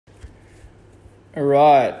All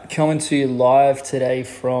right, coming to you live today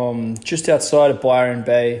from just outside of Byron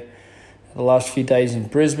Bay. The last few days in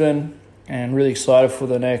Brisbane, and really excited for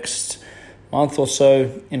the next month or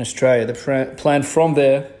so in Australia. The plan from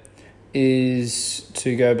there is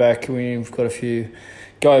to go back. We've got a few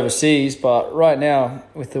go overseas, but right now,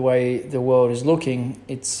 with the way the world is looking,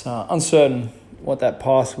 it's uncertain what that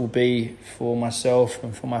path will be for myself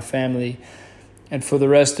and for my family and for the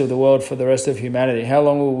rest of the world, for the rest of humanity. How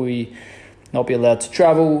long will we not be allowed to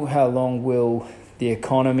travel? How long will the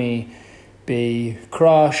economy be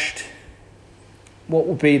crushed? What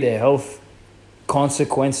will be the health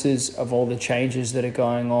consequences of all the changes that are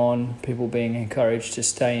going on? People being encouraged to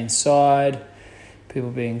stay inside, people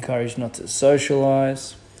being encouraged not to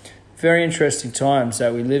socialize. Very interesting times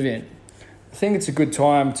that we live in. I think it's a good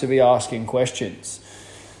time to be asking questions.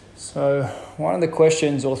 So one of the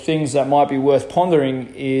questions or things that might be worth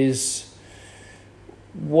pondering is,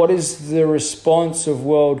 what is the response of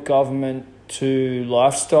world government to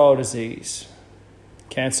lifestyle disease?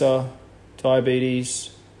 Cancer,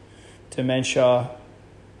 diabetes, dementia,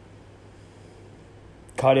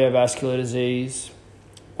 cardiovascular disease.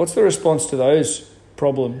 What's the response to those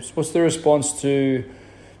problems? What's the response to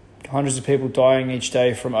hundreds of people dying each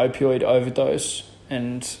day from opioid overdose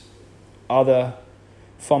and other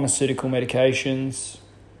pharmaceutical medications?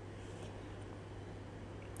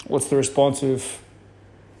 What's the response of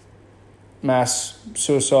mass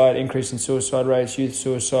suicide, increase in suicide rates, youth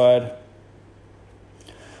suicide?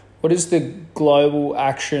 What is the global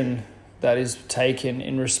action that is taken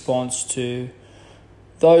in response to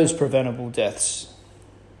those preventable deaths?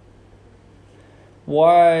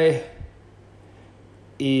 Why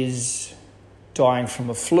is dying from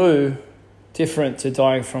a flu different to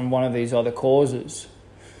dying from one of these other causes?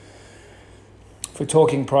 If we're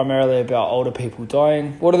talking primarily about older people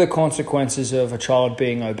dying, what are the consequences of a child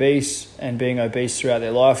being obese and being obese throughout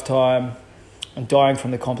their lifetime and dying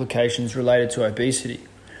from the complications related to obesity?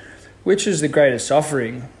 Which is the greatest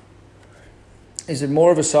suffering? Is it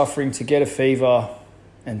more of a suffering to get a fever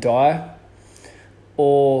and die,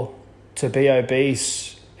 or to be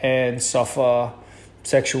obese and suffer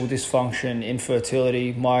sexual dysfunction,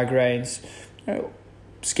 infertility, migraines,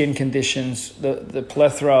 skin conditions, the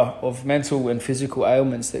plethora of mental and physical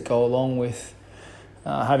ailments that go along with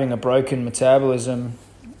having a broken metabolism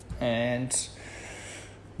and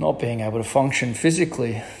not being able to function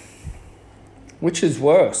physically? Which is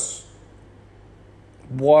worse?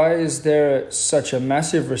 Why is there such a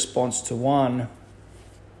massive response to one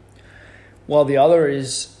while the other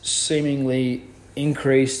is seemingly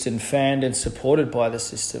increased and fanned and supported by the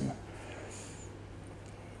system?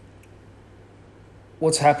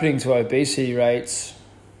 What's happening to obesity rates?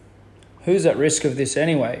 Who's at risk of this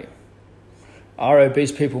anyway? Are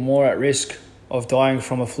obese people more at risk of dying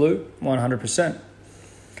from a flu? 100%.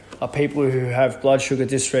 Are people who have blood sugar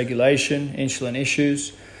dysregulation, insulin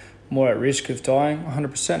issues, more at risk of dying?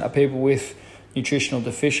 100%. Are people with nutritional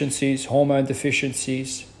deficiencies, hormone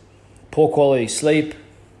deficiencies, poor quality sleep?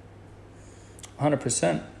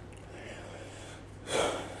 100%.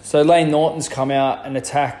 So Layne Norton's come out and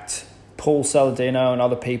attacked Paul Saladino and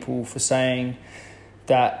other people for saying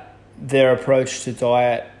that their approach to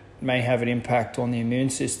diet may have an impact on the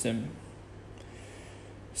immune system,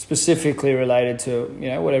 specifically related to,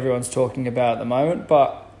 what everyone's talking about at the moment,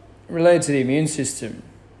 but related to the immune system.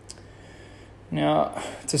 Now,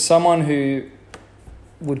 to someone who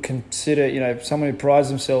would consider, someone who prides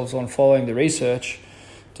themselves on following the research,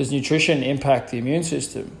 does nutrition impact the immune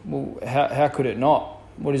system? Well, how could it not?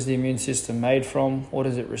 What is the immune system made from? What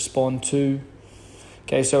does it respond to?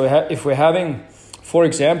 Okay, so if we're having, for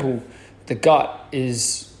example, the gut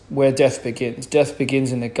is where death begins. Death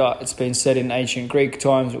begins in the gut. It's been said in ancient Greek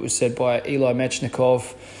times. It was said by Eli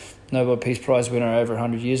Mechnikov, Nobel Peace Prize winner over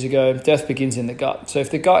 100 years ago. Death begins in the gut. So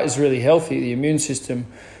if the gut is really healthy, the immune system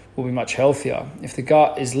will be much healthier. If the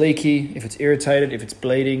gut is leaky, if it's irritated, if it's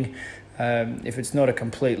bleeding, if it's not a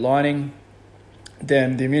complete lining,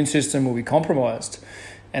 then the immune system will be compromised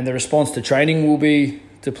and the response to training will be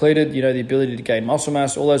depleted. The ability to gain muscle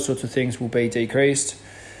mass, all those sorts of things will be decreased.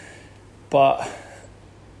 But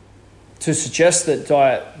to suggest that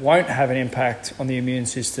diet won't have an impact on the immune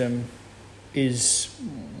system is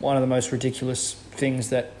one of the most ridiculous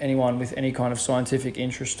things that anyone with any kind of scientific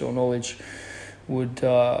interest or knowledge would,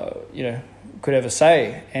 could ever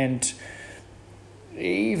say. And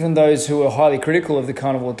even those who are highly critical of the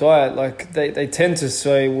carnivore diet, they tend to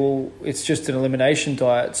say, well, it's just an elimination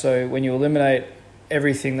diet. So when you eliminate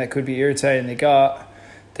everything that could be irritating the gut,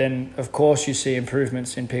 then of course you see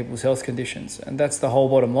improvements in people's health conditions. And that's the whole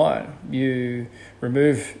bottom line. You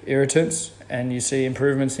remove irritants and you see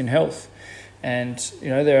improvements in health. And,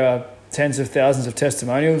 there are tens of thousands of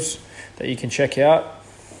testimonials that you can check out.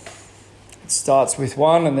 It starts with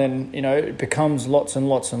one and then, it becomes lots and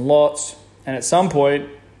lots and lots. And at some point,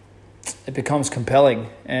 it becomes compelling.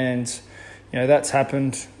 And, that's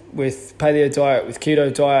happened with paleo diet, with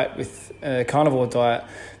keto diet, with carnivore diet.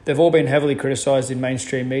 They've all been heavily criticised in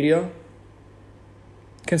mainstream media.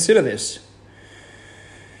 Consider this.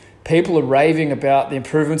 People are raving about the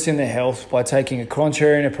improvements in their health by taking a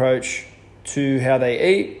contrarian approach to how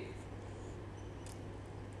they eat.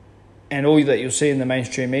 And all that you'll see in the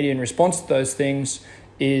mainstream media in response to those things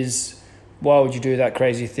is, why would you do that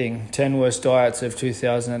crazy thing? 10 worst diets of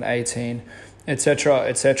 2018, etc.,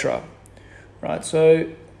 etc. Right? So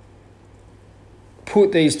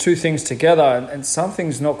put these two things together and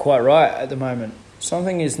something's not quite right at the moment.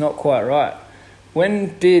 Something is not quite right.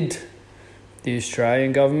 When did the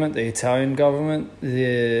Australian government, the Italian government,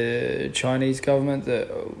 the Chinese government, the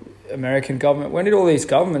American government, when did all these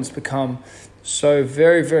governments become so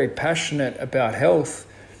very, very passionate about health?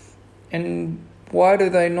 And why do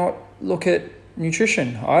they not look at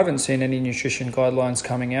nutrition? I haven't seen any nutrition guidelines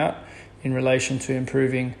coming out in relation to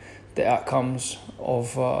improving the outcomes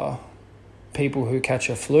of people who catch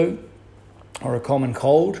a flu or a common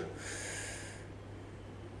cold.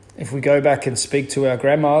 If we go back and speak to our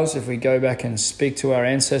grandmas, if we go back and speak to our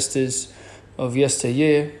ancestors of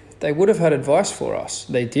yesteryear, they would have had advice for us.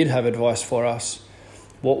 They did have advice for us.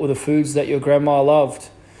 What were the foods that your grandma loved?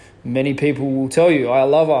 Many people will tell you, I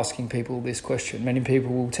love asking people this question. Many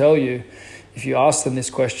people will tell you, if you ask them this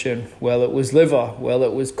question, well, it was liver, well,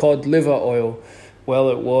 it was cod liver oil, well,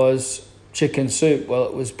 it was chicken soup, well,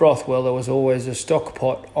 it was broth, well, there was always a stock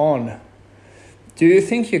pot on. Do you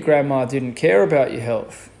think your grandma didn't care about your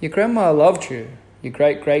health? Your grandma loved you. Your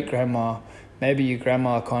great-great-grandma, maybe your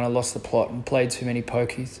grandma kind of lost the plot and played too many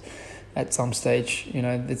pokies at some stage.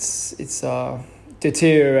 It's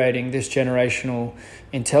deteriorating this generational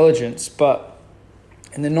intelligence. But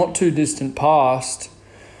in the not too distant past,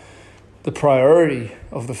 the priority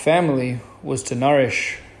of the family was to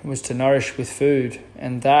nourish with food,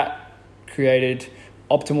 and that created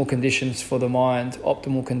optimal conditions for the mind,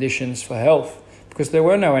 optimal conditions for health, because there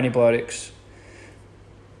were no antibiotics.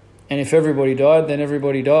 And if everybody died, then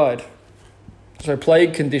everybody died. So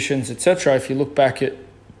plague conditions, etc., if you look back at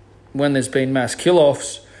when there's been mass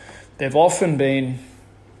kill-offs, they've often been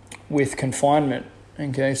with confinement.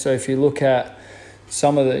 Okay, so if you look at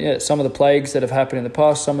some of the plagues that have happened in the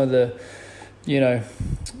past, some of the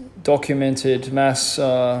documented mass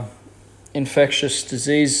infectious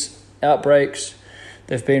disease outbreaks,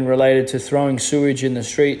 they've been related to throwing sewage in the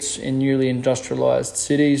streets in newly industrialized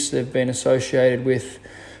cities. They've been associated with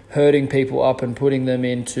herding people up and putting them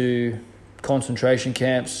into concentration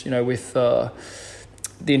camps, with the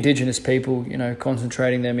indigenous people,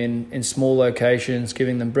 concentrating them in small locations,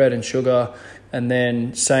 giving them bread and sugar, and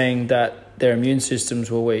then saying that their immune systems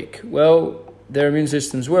were weak. Well, their immune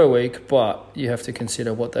systems were weak, but you have to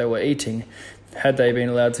consider what they were eating. Had they been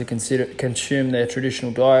allowed to consume their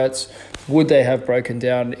traditional diets, would they have broken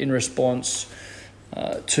down in response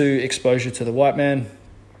to exposure to the white man?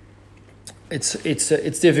 It's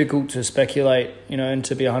difficult to speculate, and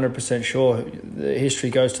to be 100% sure. The history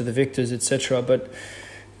goes to the victors, etc. But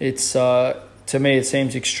it's to me, it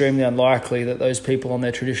seems extremely unlikely that those people on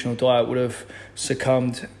their traditional diet would have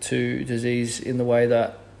succumbed to disease in the way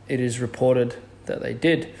that it is reported that they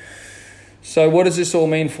did. So what does this all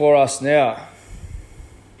mean for us now?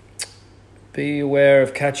 Be aware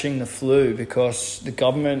of catching the flu, because the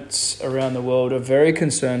governments around the world are very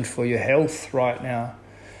concerned for your health right now.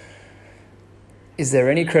 Is there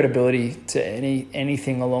any credibility to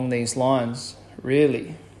anything along these lines?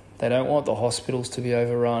 Really? They don't want the hospitals to be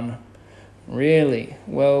overrun. Really?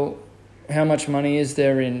 Well, how much money is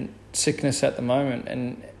there in sickness at the moment?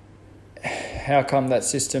 And how come that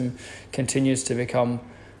system continues to become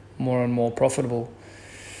more and more profitable?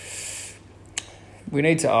 We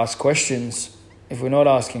need to ask questions. If we're not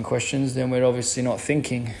asking questions, then we're obviously not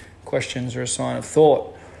thinking. Questions are a sign of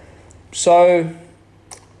thought. So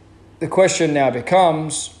the question now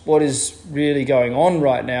becomes, what is really going on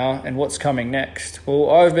right now and what's coming next? Well,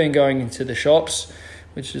 I've been going into the shops,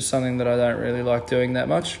 which is something that I don't really like doing that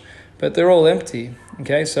much, but they're all empty.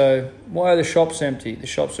 Okay, so why are the shops empty? The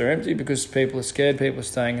shops are empty because people are scared, people are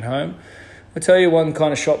staying at home. I'll tell you one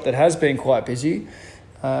kind of shop that has been quite busy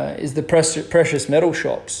is the precious metal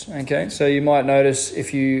shops. Okay, so you might notice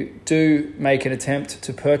if you do make an attempt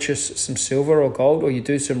to purchase some silver or gold, or you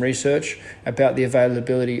do some research about the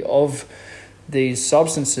availability of these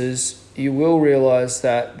substances, you will realize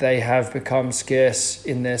that they have become scarce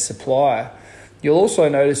in their supply. You'll also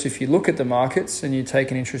notice if you look at the markets and you take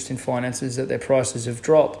an interest in finances that their prices have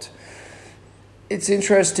dropped. It's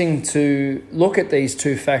interesting to look at these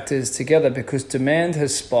two factors together because demand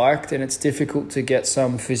has spiked and it's difficult to get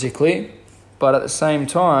some physically, but at the same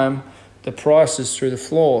time, the price is through the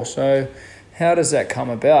floor. So how does that come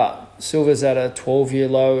about? Silver's at a 12-year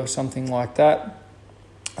low or something like that.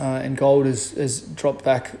 And gold has dropped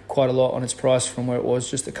back quite a lot on its price from where it was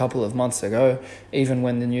just a couple of months ago, even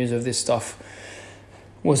when the news of this stuff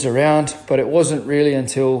was around. But it wasn't really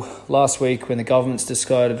until last week when the government's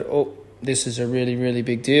decided, this is a really, really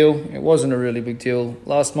big deal. It wasn't a really big deal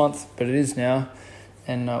last month, but it is now.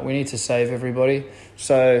 And we need to save everybody.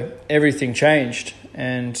 So everything changed.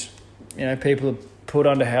 And, people are put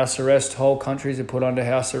under house arrest. Whole countries are put under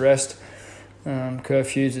house arrest.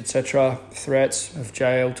 Curfews, etc., threats of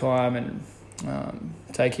jail time and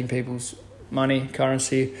taking people's money,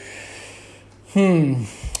 currency.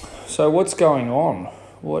 So what's going on?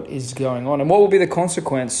 What is going on? And what will be the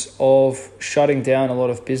consequence of shutting down a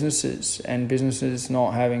lot of businesses and businesses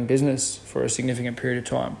not having business for a significant period of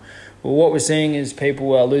time? Well, what we're seeing is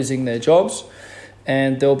people are losing their jobs,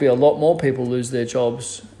 and there'll be a lot more people lose their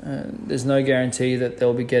jobs. There's no guarantee that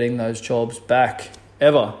they'll be getting those jobs back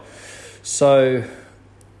ever. So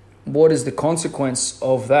what is the consequence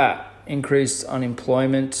of that? Increased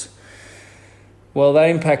unemployment. Well, that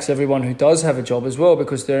impacts everyone who does have a job as well,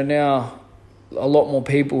 because there are now a lot more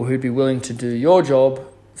people who'd be willing to do your job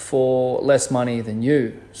for less money than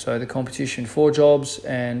you. So the competition for jobs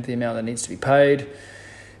and the amount that needs to be paid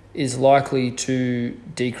is likely to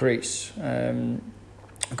decrease.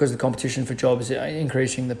 Because the competition for jobs is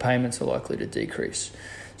increasing, the payments are likely to decrease.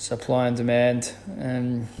 Supply and demand.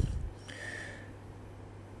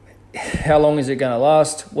 How long is it going to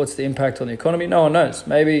last? What's the impact on the economy? No one knows.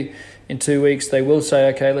 Maybe in 2 weeks they will say,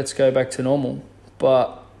 okay, let's go back to normal.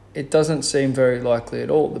 But it doesn't seem very likely at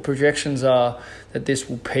all. The projections are that this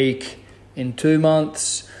will peak in 2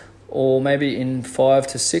 months, or maybe in 5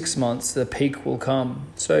 to 6 months, the peak will come.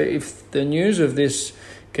 So if the news of this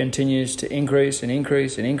continues to increase and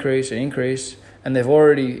increase and increase and increase, and they've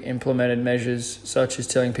already implemented measures such as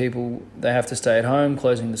telling people they have to stay at home,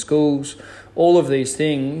 closing the schools, all of these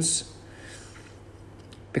things,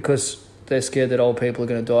 because they're scared that old people are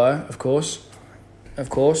going to die, of course.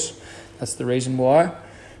 That's the reason why.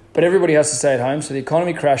 But everybody has to stay at home, so the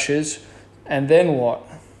economy crashes, and then what?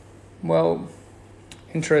 Well,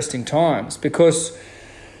 interesting times, because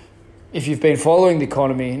if you've been following the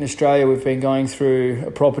economy in Australia, we've been going through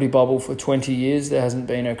a property bubble for 20 years. There hasn't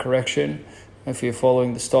been a correction. If you're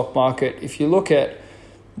following the stock market, if you look at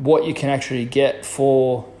what you can actually get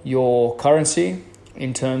for your currency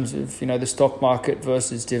in terms of, the stock market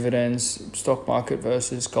versus dividends, stock market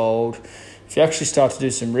versus gold, if you actually start to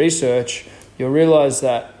do some research, you'll realize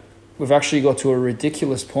that we've actually got to a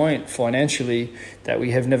ridiculous point financially that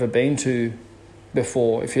we have never been to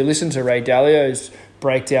before. If you listen to Ray Dalio's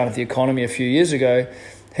breakdown of the economy a few years ago,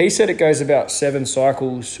 he said it goes about 7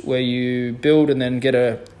 cycles where you build and then get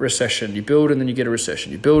a recession. You build and then you get a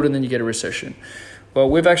recession. You build and then you get a recession. Well,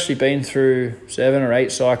 we've actually been through 7 or 8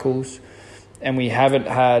 cycles, and we haven't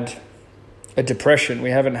had a depression.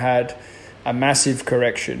 We haven't had a massive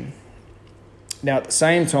correction. Now, at the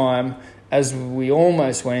same time, as we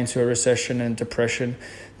almost went into a recession and depression,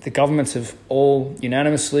 the governments have all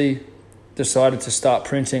unanimously decided to start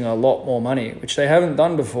printing a lot more money, which they haven't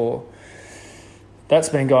done before. That's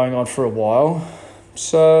been going on for a while.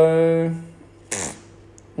 So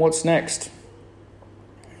what's next?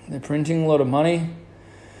 They're printing a lot of money.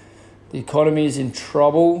 The economy is in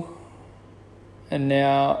trouble. And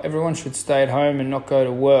now everyone should stay at home and not go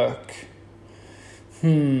to work.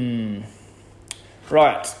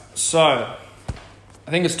 Right. So I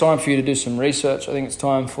think it's time for you to do some research. I think it's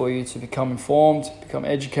time for you to become informed, become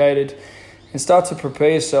educated, and start to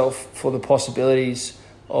prepare yourself for the possibilities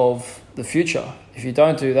of the future. If you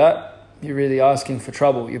don't do that, you're really asking for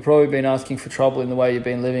trouble. You've probably been asking for trouble in the way you've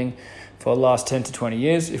been living for the last 10 to 20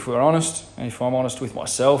 years, if we're honest, and if I'm honest with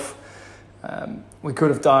myself. We could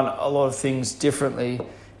have done a lot of things differently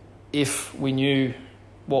if we knew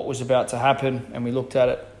what was about to happen and we looked at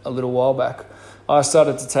it a little while back. I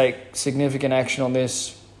started to take significant action on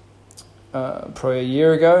this probably a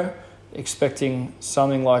year ago, expecting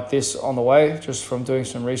something like this on the way, just from doing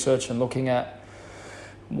some research and looking at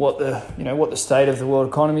what the state of the world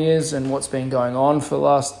economy is and what's been going on for the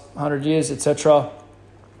last 100 years, etc.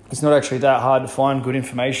 It's not actually that hard to find good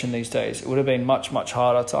information these days. It would have been much, much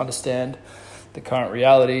harder to understand the current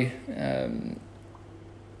reality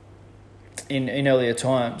in earlier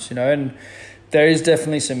times, and there is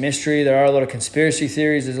definitely some mystery. There are a lot of conspiracy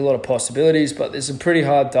theories. There's a lot of possibilities, but there's some pretty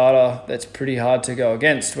hard data that's pretty hard to go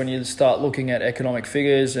against when you start looking at economic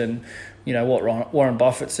figures and, what Warren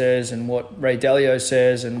Buffett says and what Ray Dalio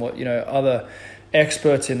says and what, other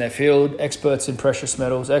experts in their field, experts in precious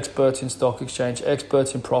metals, experts in stock exchange,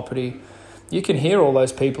 experts in property. You can hear all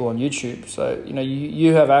those people on YouTube. So,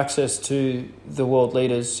 you have access to the world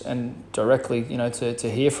leaders and directly, to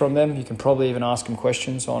hear from them. You can probably even ask them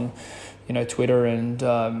questions on, Twitter and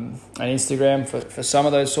Instagram for some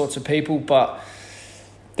of those sorts of people. But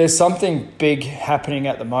there's something big happening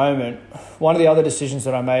at the moment. One of the other decisions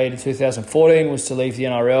that I made in 2014 was to leave the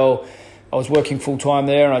NRL. I was working full time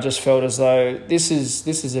there, and I just felt as though this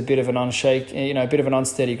is a bit of an a bit of an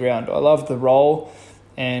unsteady ground. I love the role,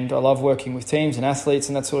 and I love working with teams and athletes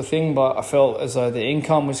and that sort of thing. But I felt as though the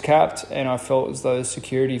income was capped, and I felt as though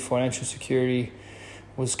financial security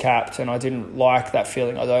was capped, and I didn't like that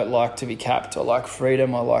feeling. I don't like to be capped. I like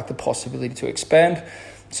freedom. I like the possibility to expand.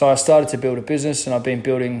 So I started to build a business, and I've been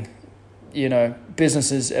building,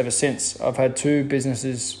 businesses ever since. I've had 2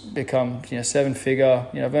 businesses become, 7-figure.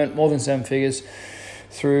 I've earned more than 7 figures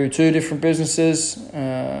through 2 different businesses,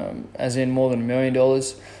 as in more than $1 million.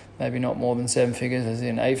 Maybe not more than 7 figures, as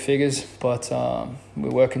in 8 figures, but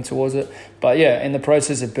we're working towards it. But yeah, in the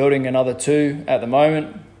process of building another 2 at the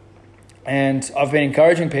moment. And I've been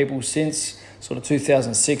encouraging people since sort of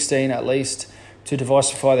 2016 at least to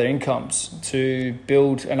diversify their incomes, to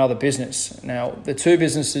build another business. Now, the 2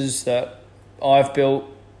 businesses that I've built,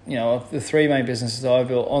 the 3 main businesses I've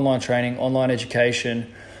built: online training, online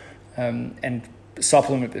education, and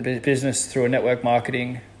supplement business through a network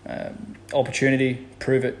marketing opportunity,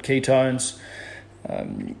 Prove It, Ketones.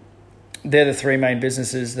 They're the 3 main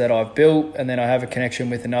businesses that I've built, and then I have a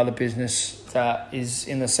connection with another business that is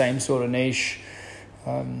in the same sort of niche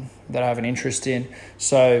that I have an interest in.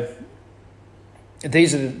 So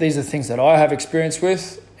these are things that I have experience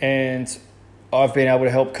with, and I've been able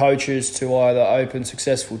to help coaches to either open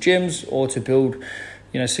successful gyms or to build,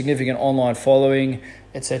 significant online following,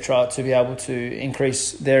 etc., to be able to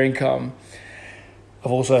increase their income.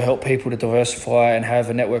 I've also helped people to diversify and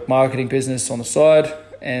have a network marketing business on the side.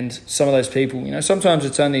 And some of those people, sometimes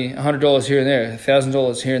it's only $100 here and there,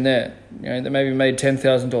 $1,000 here and there. They maybe made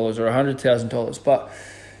 $10,000 or $100,000, but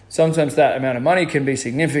sometimes that amount of money can be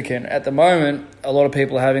significant. At the moment, a lot of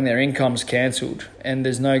people are having their incomes cancelled, and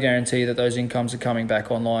there's no guarantee that those incomes are coming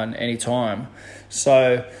back online anytime.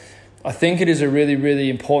 So I think it is a really, really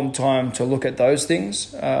important time to look at those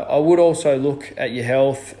things. I would also look at your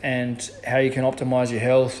health and how you can optimize your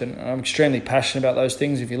health. And I'm extremely passionate about those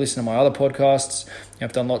things. If you listen to my other podcasts,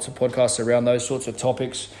 I've done lots of podcasts around those sorts of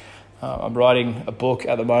topics. I'm writing a book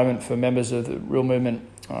at the moment for members of the Real Movement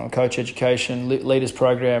Coach Education Leaders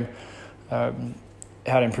Program, how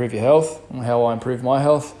to improve your health and how I improve my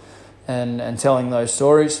health, and telling those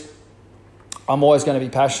stories. I'm always going to be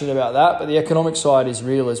passionate about that, but the economic side is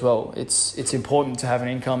real as well. It's important to have an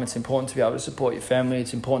income. It's important to be able to support your family.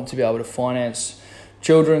 It's important to be able to finance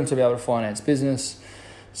children, to be able to finance business.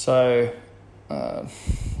 So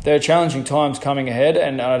there are challenging times coming ahead,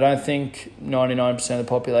 and I don't think 99% of the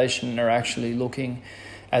population are actually looking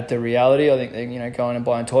at the reality. I think they're going and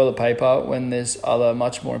buying toilet paper when there's other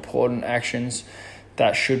much more important actions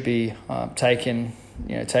that should be taken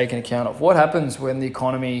account of. What happens when the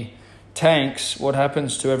economy tanks? What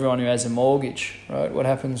happens to everyone who has a mortgage, right? What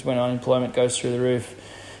happens when unemployment goes through the roof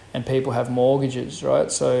and people have mortgages,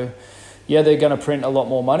 right? So yeah, they're going to print a lot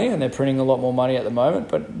more money, and they're printing a lot more money at the moment,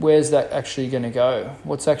 but where's that actually going to go?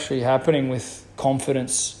 What's actually happening with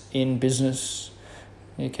confidence in business?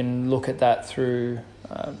 You can look at that through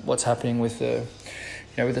what's happening with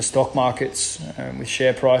the stock markets, with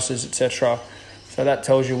share prices, etc. So that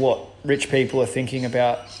tells you what rich people are thinking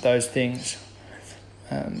about those things.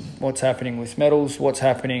 What's happening with metals, what's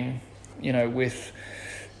happening, with,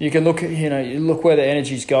 you can look at, you look where the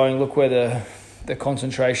energy's going, look where the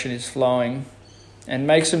concentration is flowing, and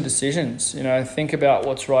make some decisions. Think about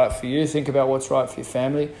what's right for you, think about what's right for your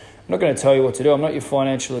family. I'm not going to tell you what to do. I'm not your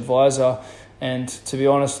financial advisor, and to be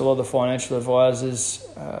honest, a lot of the financial advisors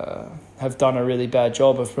have done a really bad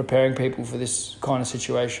job of preparing people for this kind of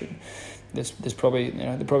situation. There's probably,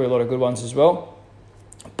 there are probably a lot of good ones as well,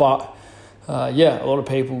 but a lot of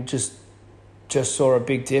people just saw a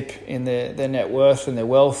big dip in their net worth and their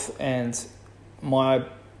wealth, and my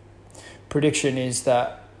prediction is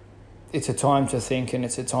that it's a time to think, and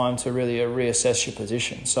it's a time to really reassess your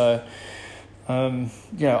position. So,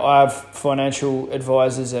 I have financial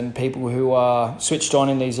advisors and people who are switched on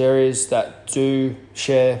in these areas that do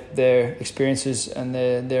share their experiences and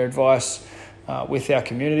their advice with our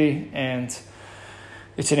community, and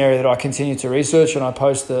it's an area that I continue to research, and I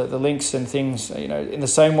post the links and things, in the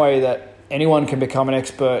same way that anyone can become an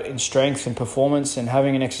expert in strength and performance, and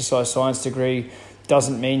having an exercise science degree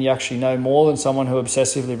doesn't mean you actually know more than someone who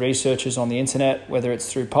obsessively researches on the internet, whether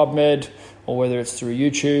it's through PubMed or whether it's through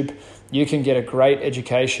YouTube. You can get a great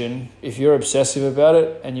education. If you're obsessive about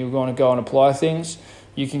it and you want to go and apply things,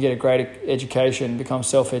 you can get a great education, become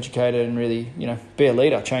self-educated, and really, be a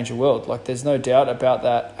leader, change the world. Like, there's no doubt about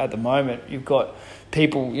that at the moment. You've got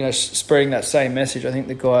people, spreading that same message. I think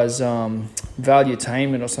the guy's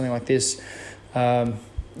Valuetainment or something like this,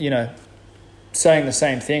 saying the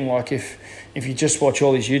same thing. Like, if you just watch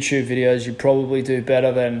all these YouTube videos, you probably do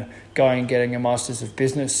better than going and getting a Masters of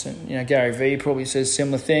Business. And Gary Vee probably says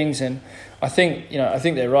similar things. And I think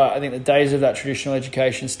they're right. I think the days of that traditional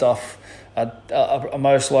education stuff are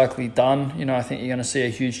most likely done. I think you're going to see a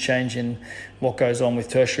huge change in what goes on with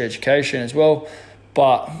tertiary education as well.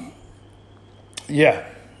 But yeah,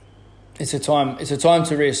 it's a time to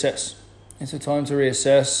reassess. It's a time to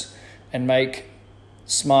reassess and make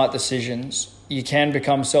smart decisions. You can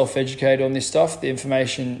become self-educated on this stuff. The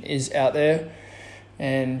information is out there,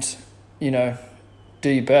 and do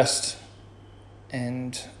your best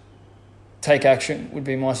and take action would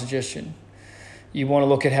be my suggestion. You want to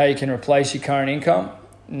look at how you can replace your current income.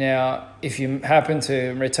 Now, if you happen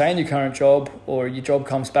to retain your current job, or your job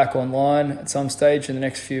comes back online at some stage in the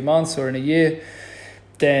next few months or in a year,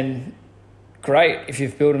 then great. If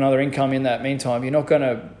you've built another income in that meantime, you're not going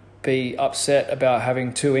to be upset about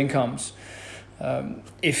having two incomes.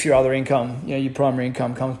 If your other income, your primary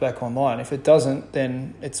income comes back online. If it doesn't,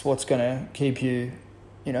 then it's what's going to keep you,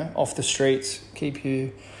 off the streets, keep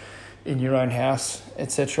you in your own house,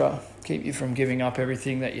 etc. Keep you from giving up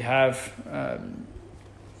everything that you have,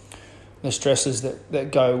 the stresses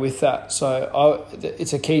that go with that. So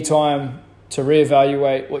it's a key time to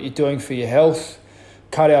reevaluate what you're doing for your health,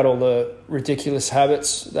 cut out all the ridiculous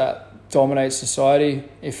habits that dominate society.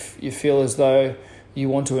 If you feel as though you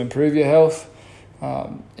want to improve your health,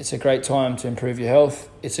 it's a great time to improve your health.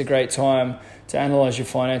 It's a great time to analyze your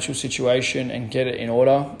financial situation and get it in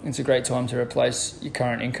order. It's a great time to replace your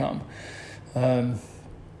current income.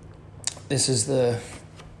 This is the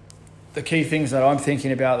key things that I'm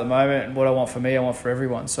thinking about at the moment, and what I want for me, I want for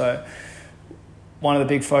everyone. So one of the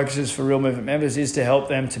big focuses for Real Movement members is to help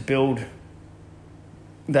them to build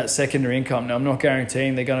that secondary income. Now, I'm not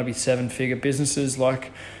guaranteeing they're going to be seven-figure businesses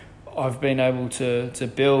like I've been able to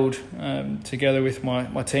build together with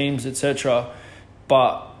my teams, etc.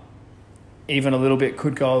 But even a little bit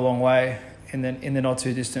could go a long way in the not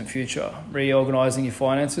too distant future. Reorganizing your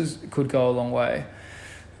finances could go a long way.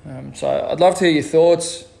 So I'd love to hear your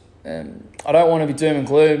thoughts. I don't want to be doom and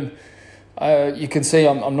gloom. You can see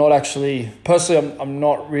I'm not actually, personally, I'm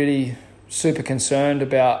not really super concerned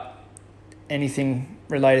about anything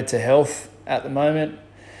related to health at the moment.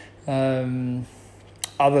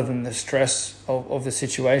 Other than the stress of the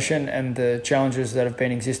situation and the challenges that have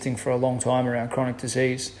been existing for a long time around chronic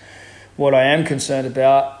disease. What I am concerned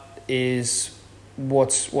about is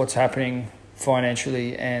what's happening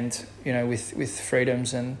financially and with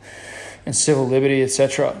freedoms and civil liberty,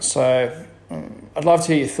 etc. So I'd love to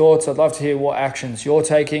hear your thoughts. I'd love to hear what actions you're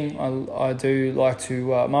taking. I do like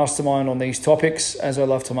to mastermind on these topics, as I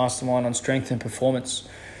love to mastermind on strength and performance.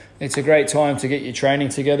 It's a great time to get your training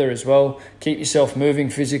together as well. Keep yourself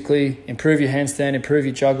moving physically, improve your handstand, improve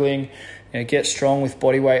your juggling, get strong with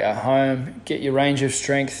body weight at home, get your range of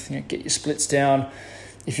strength, get your splits down.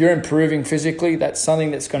 If you're improving physically, that's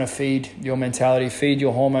something that's going to feed your mentality, feed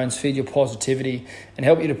your hormones, feed your positivity, and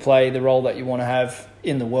help you to play the role that you want to have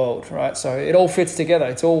in the world, right? So it all fits together.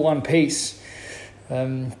 It's all one piece.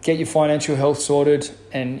 Get your financial health sorted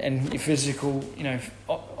and your physical,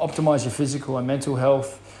 optimize your physical and mental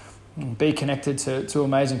health. Be connected to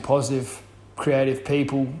amazing, positive, creative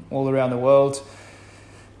people all around the world.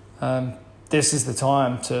 This is the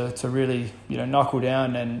time to really, knuckle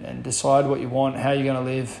down and decide what you want, how you're going to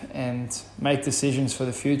live, and make decisions for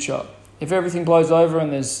the future. If everything blows over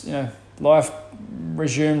and there's, life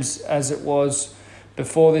resumes as it was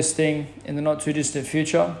before this thing in the not too distant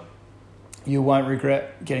future, you won't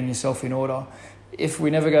regret getting yourself in order. If we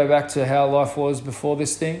never go back to how life was before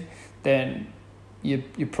this thing, then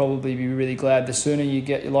you probably be really glad. The sooner you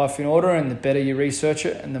get your life in order and the better you research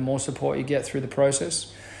it and the more support you get through the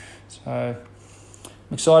process. So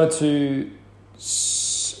I'm excited to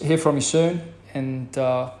hear from you soon, and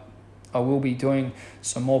I will be doing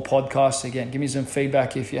some more podcasts. Again, give me some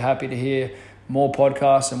feedback if you're happy to hear more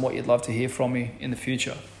podcasts and what you'd love to hear from me in the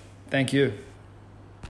future. Thank you.